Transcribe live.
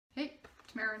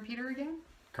Tamara and Peter again.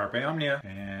 Carpe Omnia.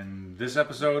 And this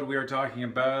episode we are talking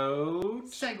about...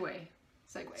 Segway.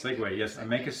 Segway, yes. Segway.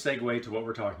 Make a segue to what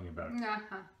we're talking about.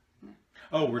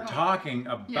 Oh, we're talking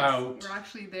about... Yes, we're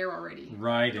actually there already.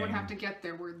 Riding. You don't have to get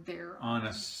there, we're there. On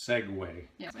a Segway.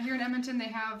 Yeah. So here in Edmonton they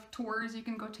have tours you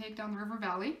can go take down the River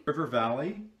Valley. River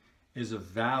Valley is a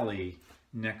valley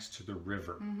next to the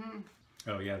river. Mm-hmm.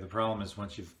 Oh yeah, the problem is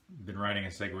once you've been riding a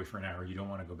Segway for an hour, you don't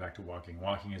want to go back to walking.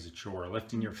 Walking is a chore.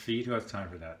 Lifting your feet, who has time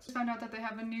for that? I found out that they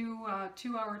have a new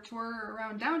 2-hour tour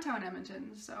around downtown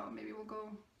Edmonton, so maybe we'll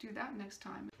go do that next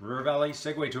time. River Valley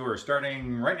Segway Tour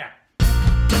starting right now.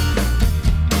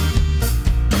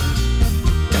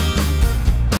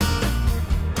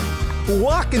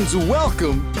 Walk-ins,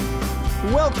 welcome.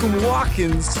 Welcome,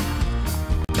 walk-ins.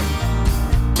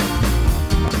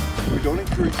 We don't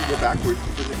encourage you to go backwards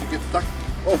because if you get stuck,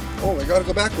 oh, I gotta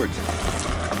go backwards.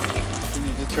 And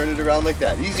you just turn it around like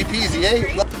that. Easy peasy,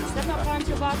 eh? Step up onto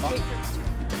your box.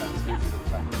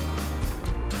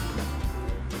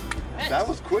 That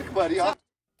was quick, buddy.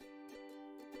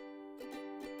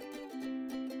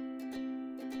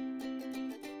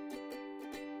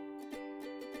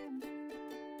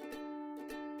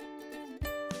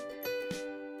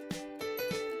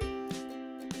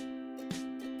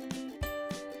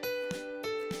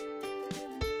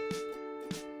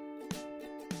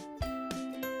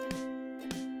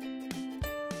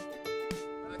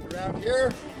 Around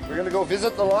here, we're gonna go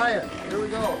visit the lion. Here we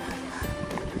go.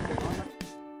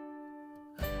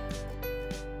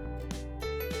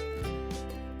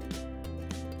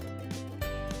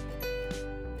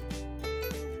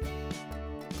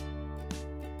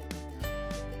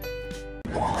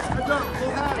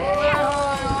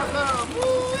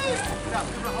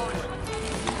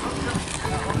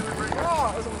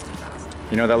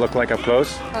 You know what that looked like up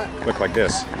close? Looked like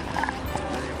this.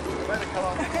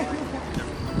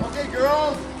 Okay,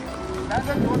 girls.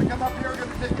 Sandra, you want to come up here? We're going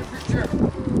to take a picture.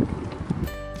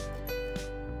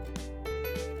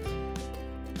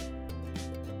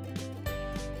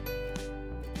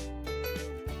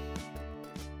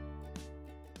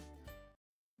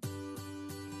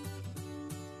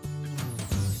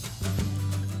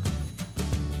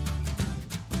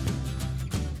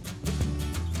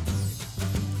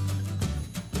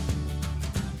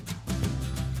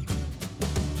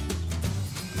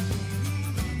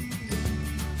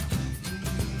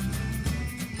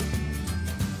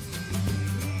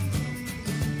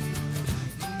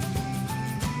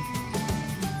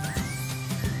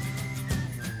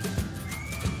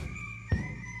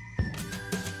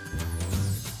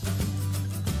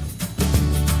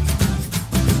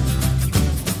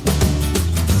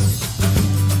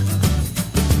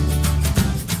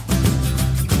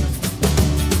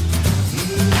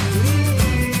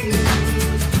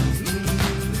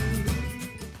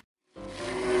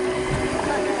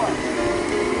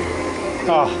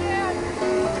 Oh.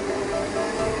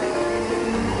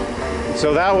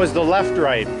 So that was the left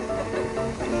right.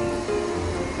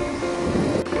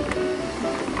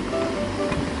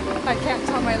 I can't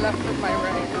tell my left from my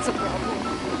right. It's a problem.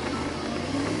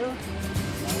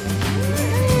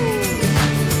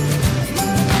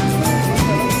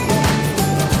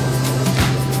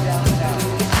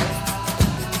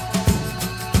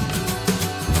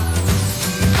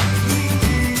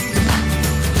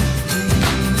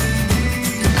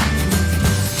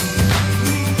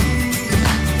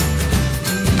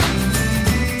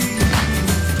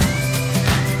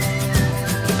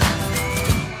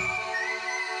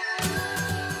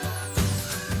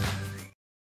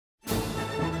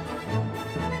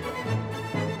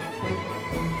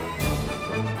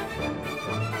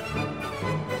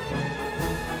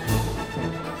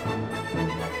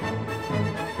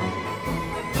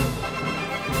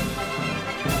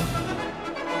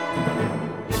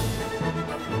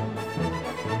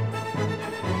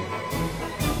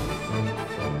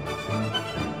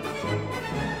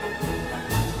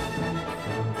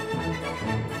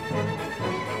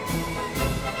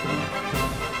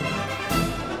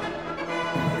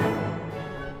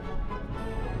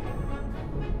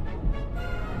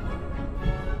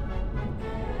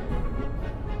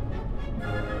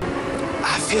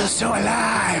 I feel so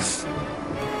alive.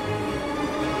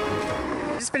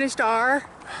 Just finished our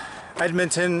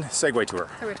Edmonton Segway Tour.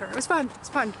 Segway tour. It was fun. It was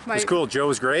fun. It was cool. Joe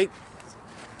was great.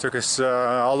 Took us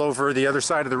all over the other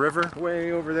side of the river,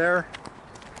 way over there.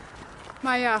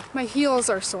 My heels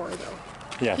are sore though.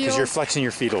 Yeah, because you're flexing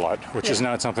your feet a lot, which is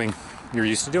not something you're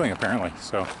used to doing apparently.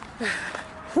 So,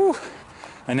 whew.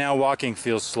 And now walking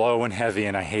feels slow and heavy,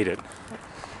 and I hate it.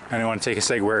 And I want to take a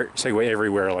Segway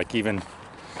everywhere, like even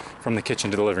from the kitchen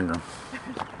to the living room.